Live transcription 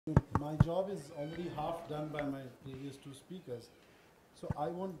my job is already half done by my previous two speakers. So I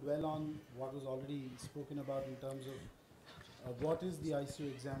won't dwell on what was already spoken about in terms of what is the ICO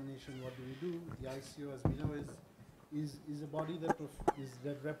examination, what do we do. The ICO, as we know, is a body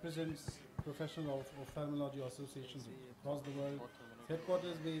that represents professional ophthalmology associations across the world.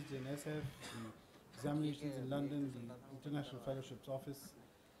 Headquarters based in SF, the examinations in London, the International Fellowships Office.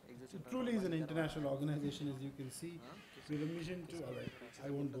 It truly is an international organization, as you can see, with a mission to, I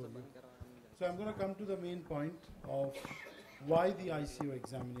won't bore you. So I'm going to come to the main point of why the ICO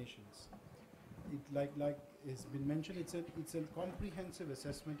examinations. Like has been mentioned, it's a comprehensive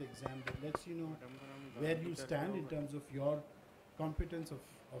assessment exam that lets you know where you stand in terms of your competence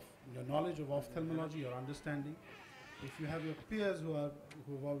of your knowledge of ophthalmology, your understanding. If you have your peers who have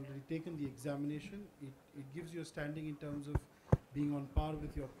already taken the examination, it gives you a standing in terms of being on par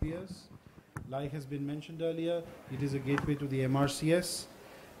with your peers. Like has been mentioned earlier, it is a gateway to the MRCS.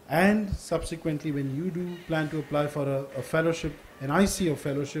 And subsequently, when you do plan to apply for a fellowship, an ICO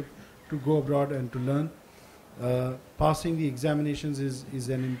fellowship, to go abroad and to learn, passing the examinations is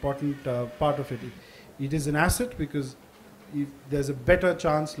an important part of it. It is an asset because if there's a better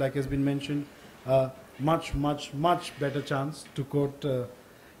chance, like has been mentioned, much better chance, to quote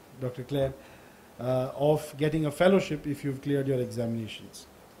Dr. Claire, of getting a fellowship if you've cleared your examinations.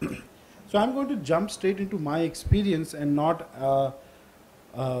 So I'm going to jump straight into my experience and not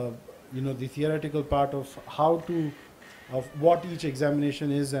the theoretical part of of what each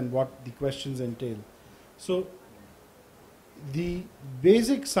examination is and what the questions entail. So the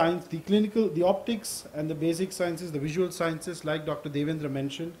basic science, the clinical, the optics and the basic sciences, the visual sciences, like Dr. Devendra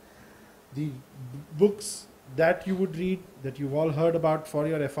mentioned, the books that you would read, that you've all heard about for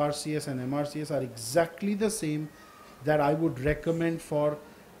your FRCS and MRCS, are exactly the same that I would recommend for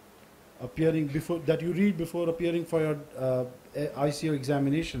appearing before, that you read before appearing for your ICO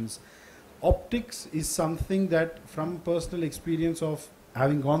examinations. Optics is something that, from personal experience of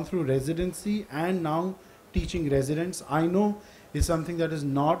having gone through residency and now teaching residents, I know is something that is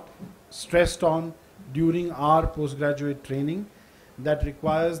not stressed on during our postgraduate training, that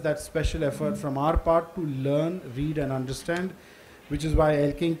requires that special effort from our part to learn, read and understand, which is why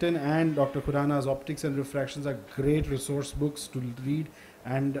Elkington and Dr. Khurana's Optics and Refractions are great resource books to read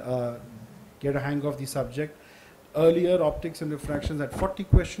and get a hang of the subject. Earlier, Optics and Refractions had 40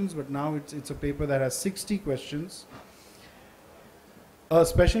 questions, but now it's a paper that has 60 questions. A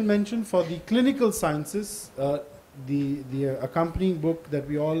special mention for the clinical sciences, the accompanying book that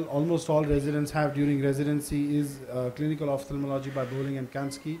we almost all residents have during residency is Clinical Ophthalmology by Bowling and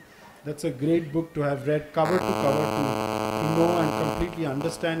Kansky. That's a great book to have read cover to cover to know and completely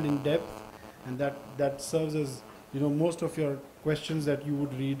understand in depth, and that serves as most of your questions that you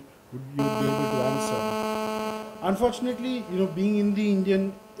would read you would be able to answer. Unfortunately, being in the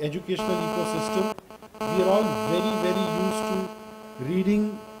Indian educational ecosystem, we are all very used to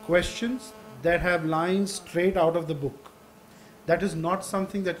reading questions that have lines straight out of the book. That is not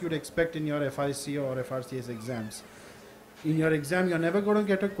something that you'd expect in your FICO or FRCS exams. In your exam, you're never going to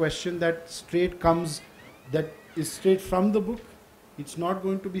get a question that is straight from the book. It's not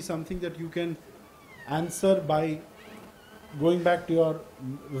going to be something that you can answer by going back to your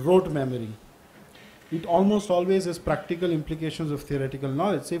rote memory. It almost always has practical implications of theoretical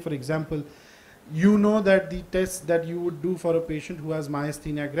knowledge. Say, for example, you know that the test that you would do for a patient who has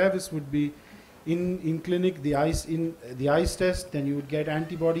myasthenia gravis would be in clinic the eyes test, then you would get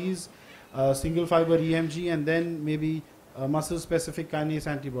antibodies, single fiber EMG, and then maybe muscle specific kinase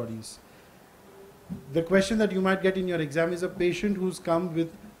antibodies. The question that you might get in your exam is a patient who's come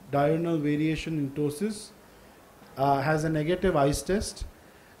with diurnal variation in ptosis, has a negative eyes test,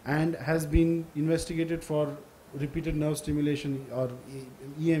 and has been investigated for repeated nerve stimulation or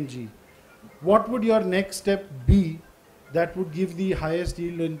EMG. What would your next step be that would give the highest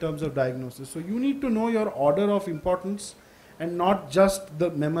yield in terms of diagnosis? So you need to know your order of importance and not just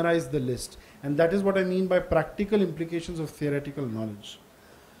memorize the list. And that is what I mean by practical implications of theoretical knowledge.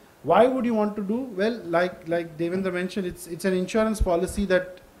 Why would you want to do? Well, like Devendra mentioned, it's an insurance policy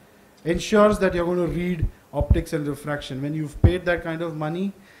that ensures that you're going to read optics and refraction. When you've paid that kind of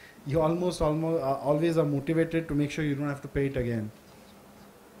money, you always are motivated to make sure you don't have to pay it again.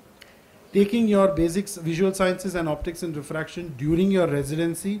 Taking your basics, visual sciences and optics and refraction during your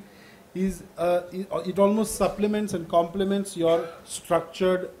residency it almost supplements and complements your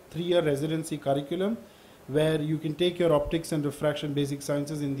structured 3-year residency curriculum, where you can take your optics and refraction basic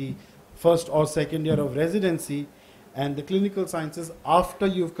sciences in the first or second year of residency, and the clinical sciences after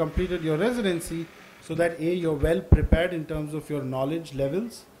you've completed your residency, so that A, you're well prepared in terms of your knowledge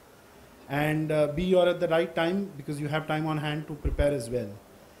levels, and B, you're at the right time because you have time on hand to prepare as well.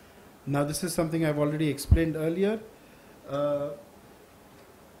 Now this is something I've already explained earlier. A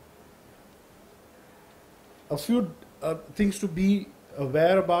few things to be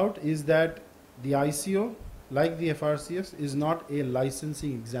aware about is that the ICO, like the FRCS, is not a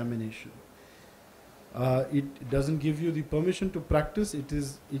licensing examination. It doesn't give you the permission to practice. It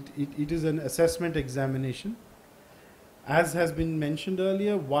is an assessment examination. As has been mentioned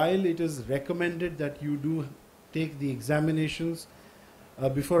earlier, while it is recommended that you do take the examinations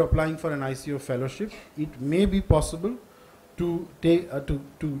before applying for an ICO fellowship, it may be possible to take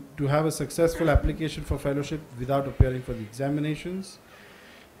to have a successful application for fellowship without appearing for the examinations.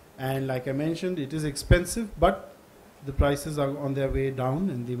 And like I mentioned, it is expensive, but the prices are on their way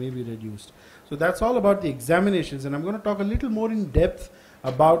down and they may be reduced. So that's all about the examinations, and I'm going to talk a little more in depth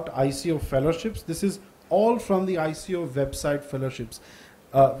about ICO fellowships. This is all from the ICO website, fellowships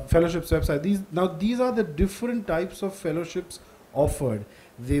website. These are the different types of fellowships offered.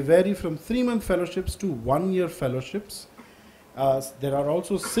 They vary from 3-month fellowships to 1-year fellowships. There are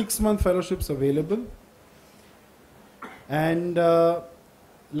also 6-month fellowships available. And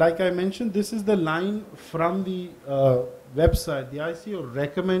like I mentioned, this is the line from the website. The ICO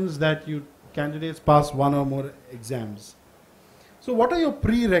recommends that candidates pass 1 or more exams. So what are your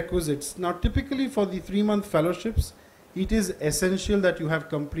prerequisites? Now typically for the 3-month fellowships, it is essential that you have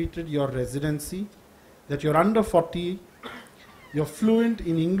completed your residency, that you're under 40, you're fluent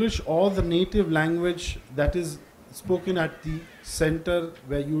in English or the native language that is spoken at the center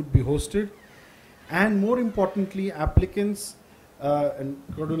where you would be hosted, and more importantly, applicants, and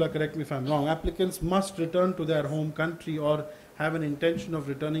Cordula, correct me if I'm wrong, applicants must return to their home country or have an intention of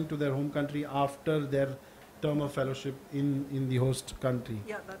returning to their home country after their term of fellowship in the host country.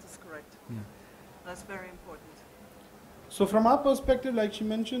 Yeah, that is correct. Yeah. That's very important. So from our perspective, like she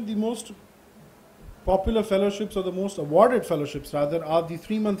mentioned, the most popular fellowships, or the most awarded fellowships rather, are the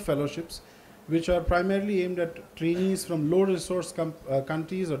 3-month fellowships, which are primarily aimed at trainees from low resource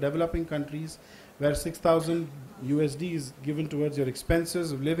countries or developing countries, where 6,000 USD is given towards your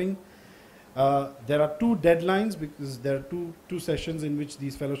expenses of living. There are 2 deadlines, because there are two sessions in which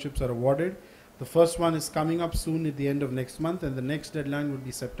these fellowships are awarded. The first one is coming up soon at the end of next month, and the next deadline would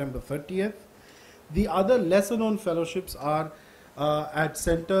be September 30th. The other lesser known fellowships are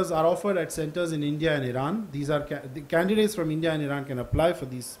offered at centers in India and Iran. These are the candidates from India and Iran can apply for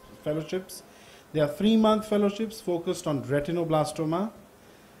these fellowships. They are 3-month fellowships focused on retinoblastoma.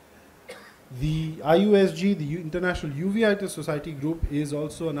 The IUSG, the International Uveitis Society Group, is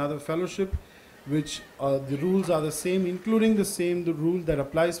also another fellowship, which the rules are the same, including the rule that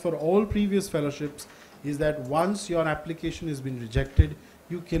applies for all previous fellowships, is that once your application has been rejected,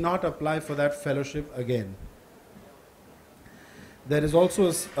 you cannot apply for that fellowship again. There is also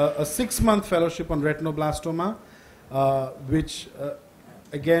a 6-month fellowship on retinoblastoma, which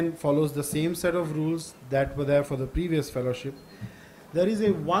again follows the same set of rules that were there for the previous fellowship. There is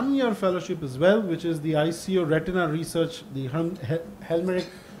a 1-year fellowship as well, which is the ICO Retina Research, the Helmerich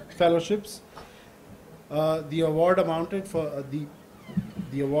Fellowships. The award amounted for the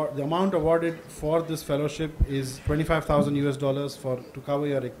amount awarded for this fellowship is $25,000 to cover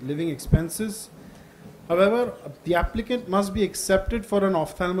your living expenses. However, the applicant must be accepted for an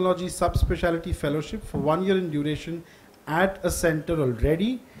ophthalmology subspecialty fellowship for 1 year in duration at a center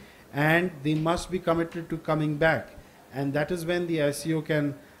already, and they must be committed to coming back. And that is when the ICO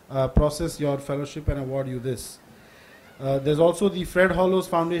can process your fellowship and award you this. There's also the Fred Hollows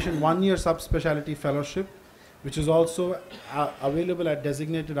Foundation 1-year subspecialty fellowship, which is also available at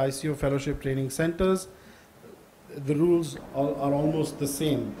designated ICO fellowship training centers. The rules are almost the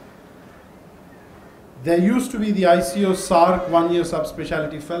same. There used to be the ICO SARC 1-year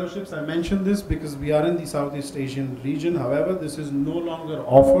subspecialty fellowships. I mentioned this because we are in the Southeast Asian region. However, this is no longer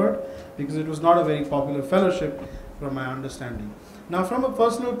offered because it was not a very popular fellowship from my understanding. Now, from a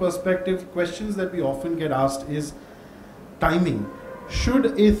personal perspective, questions that we often get asked is timing. Should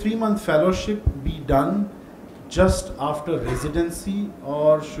a 3-month fellowship be done just after residency,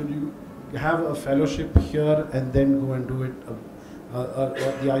 or should you have a fellowship here and then go and do it,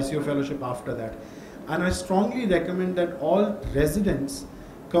 the ICO fellowship after that? And I strongly recommend that all residents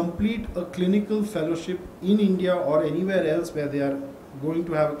complete a clinical fellowship in India or anywhere else where they are going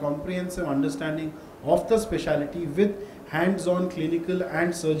to have a comprehensive understanding of the specialty with hands-on clinical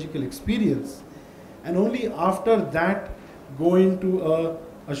and surgical experience. And only after that go into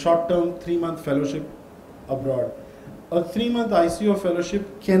a short-term 3-month fellowship abroad. A 3-month ICO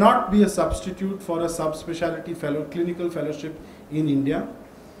fellowship cannot be a substitute for a subspecialty clinical fellowship in India.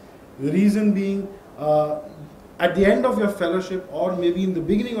 The reason being, at the end of your fellowship or maybe in the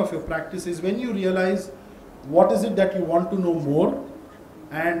beginning of your practice is when you realize what is it that you want to know more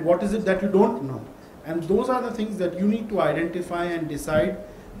and what is it that you don't know. And those are the things that you need to identify and decide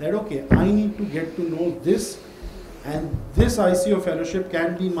that, okay, I need to get to know this, and this ICO fellowship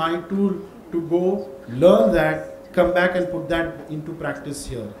can be my tool to go learn that, come back and put that into practice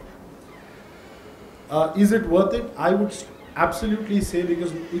here. Is it worth it? I would absolutely say,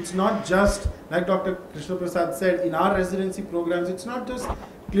 because it's not just, like Dr. Krishna Prasad said, in our residency programs, it's not just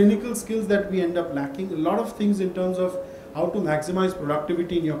clinical skills that we end up lacking. A lot of things in terms of how to maximize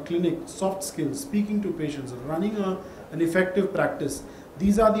productivity in your clinic, soft skills, speaking to patients, running an effective practice.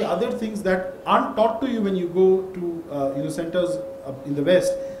 These are the other things that aren't taught to you when you go to centers in the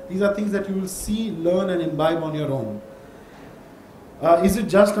West. These are things that you will see, learn and imbibe on your own. Is it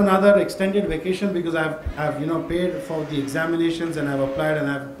just another extended vacation because I've paid for the examinations and I've applied and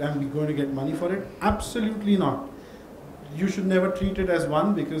I'm going to get money for it? Absolutely not. You should never treat it as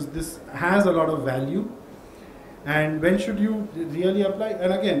one, because this has a lot of value. And when should you really apply?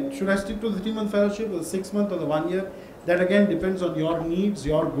 And again, should I stick to the 3-month fellowship or the 6-month or the 1 year? That again depends on your needs,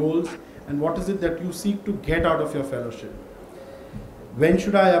 your goals, and what is it that you seek to get out of your fellowship. When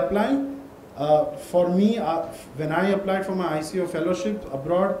should I apply? For me, when I applied for my ICO fellowship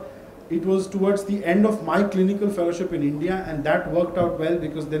abroad, it was towards the end of my clinical fellowship in India, and that worked out well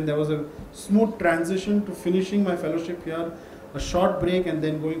because then there was a smooth transition to finishing my fellowship here, a short break, and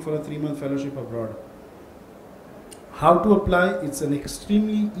then going for a 3-month fellowship abroad. How to apply? It's an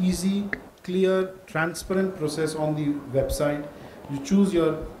extremely easy, clear, transparent process on the website. You choose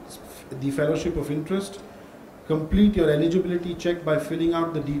the fellowship of interest, complete your eligibility check by filling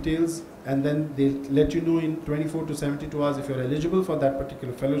out the details, and then they let you know in 24 to 72 hours if you're eligible for that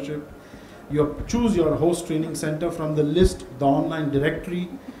particular fellowship. You choose your host training center from the list, the online directory.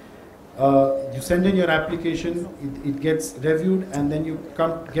 You send in your application, it gets reviewed, and then you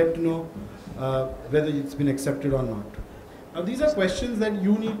get to know whether it's been accepted or not. Now these are questions that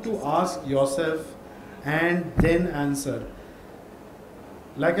you need to ask yourself and then answer.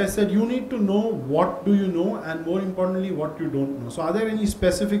 Like I said, you need to know what do you know, and more importantly what you don't know. So are there any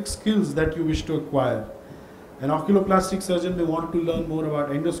specific skills that you wish to acquire? An oculoplastic surgeon may want to learn more about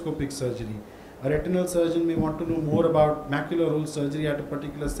endoscopic surgery. A retinal surgeon may want to know more about macular hole surgery at a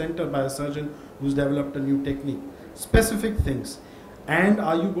particular center by a surgeon who's developed a new technique. Specific things. And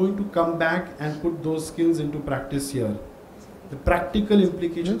are you going to come back and put those skills into practice here? The practical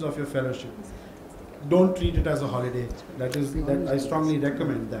implications of your fellowship. Don't treat it as a holiday. I strongly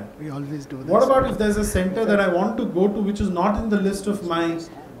recommend that. We always do that. What about if there's a center that I want to go to which is not in the list of my,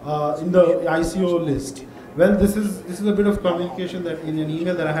 in the ICO list? Well, this is a bit of communication that in an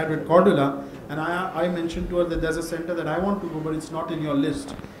email that I had with Cordula, and I mentioned to her that there's a center that I want to go, but it's not in your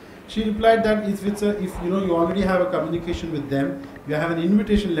list. She replied that if you already have a communication with them, you have an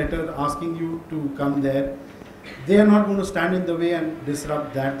invitation letter asking you to come there, they are not going to stand in the way and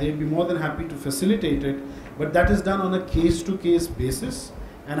disrupt that. They'd be more than happy to facilitate it, but that is done on a case-to-case basis.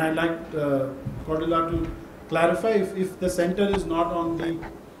 And I'd like Cordula to clarify if the center is not on the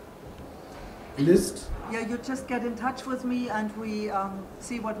list. Yeah, you just get in touch with me and we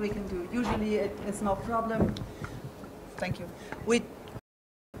see what we can do. Usually it's no problem. Thank you.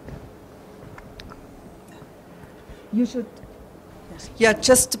 You should, yeah,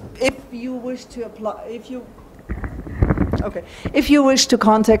 just if you wish to apply, if you wish to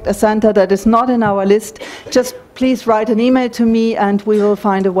contact a center that is not in our list, just please write an email to me and we will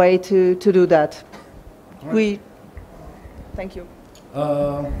find a way to do that. Right. Thank you.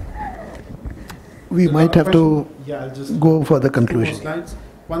 We might have to go for the conclusion. Slides.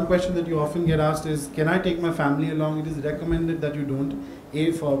 One question that you often get asked is, can I take my family along? It is recommended that you don't.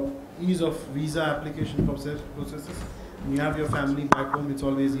 A, for ease of visa application processes. When you have your family back home, it's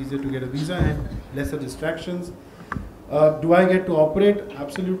always easier to get a visa and lesser distractions. Do I get to operate?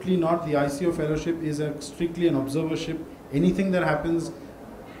 Absolutely not. The ICO fellowship is strictly an observership. Anything that happens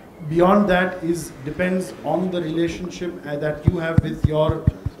beyond that depends on the relationship that you have with your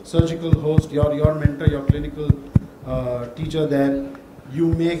surgical host, your mentor, your clinical teacher there. You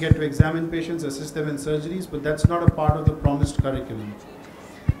may get to examine patients, assist them in surgeries, but that's not a part of the promised curriculum.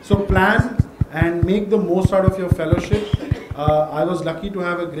 So plan and make the most out of your fellowship. I was lucky to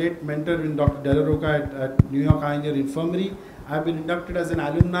have a great mentor in Dr. Della Rocca at New York INR Infirmary. I've been inducted as an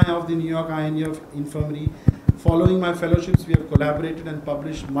alumni of the New York INR Infirmary. Following my fellowships, we have collaborated and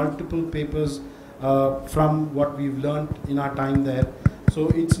published multiple papers from what we've learned in our time there. So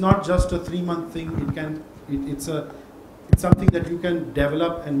it's not just a 3-month thing. It's something that you can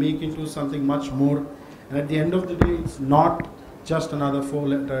develop and make into something much more. And at the end of the day, it's not just another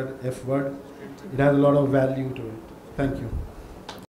 4-letter F word. It has a lot of value to it. Thank you.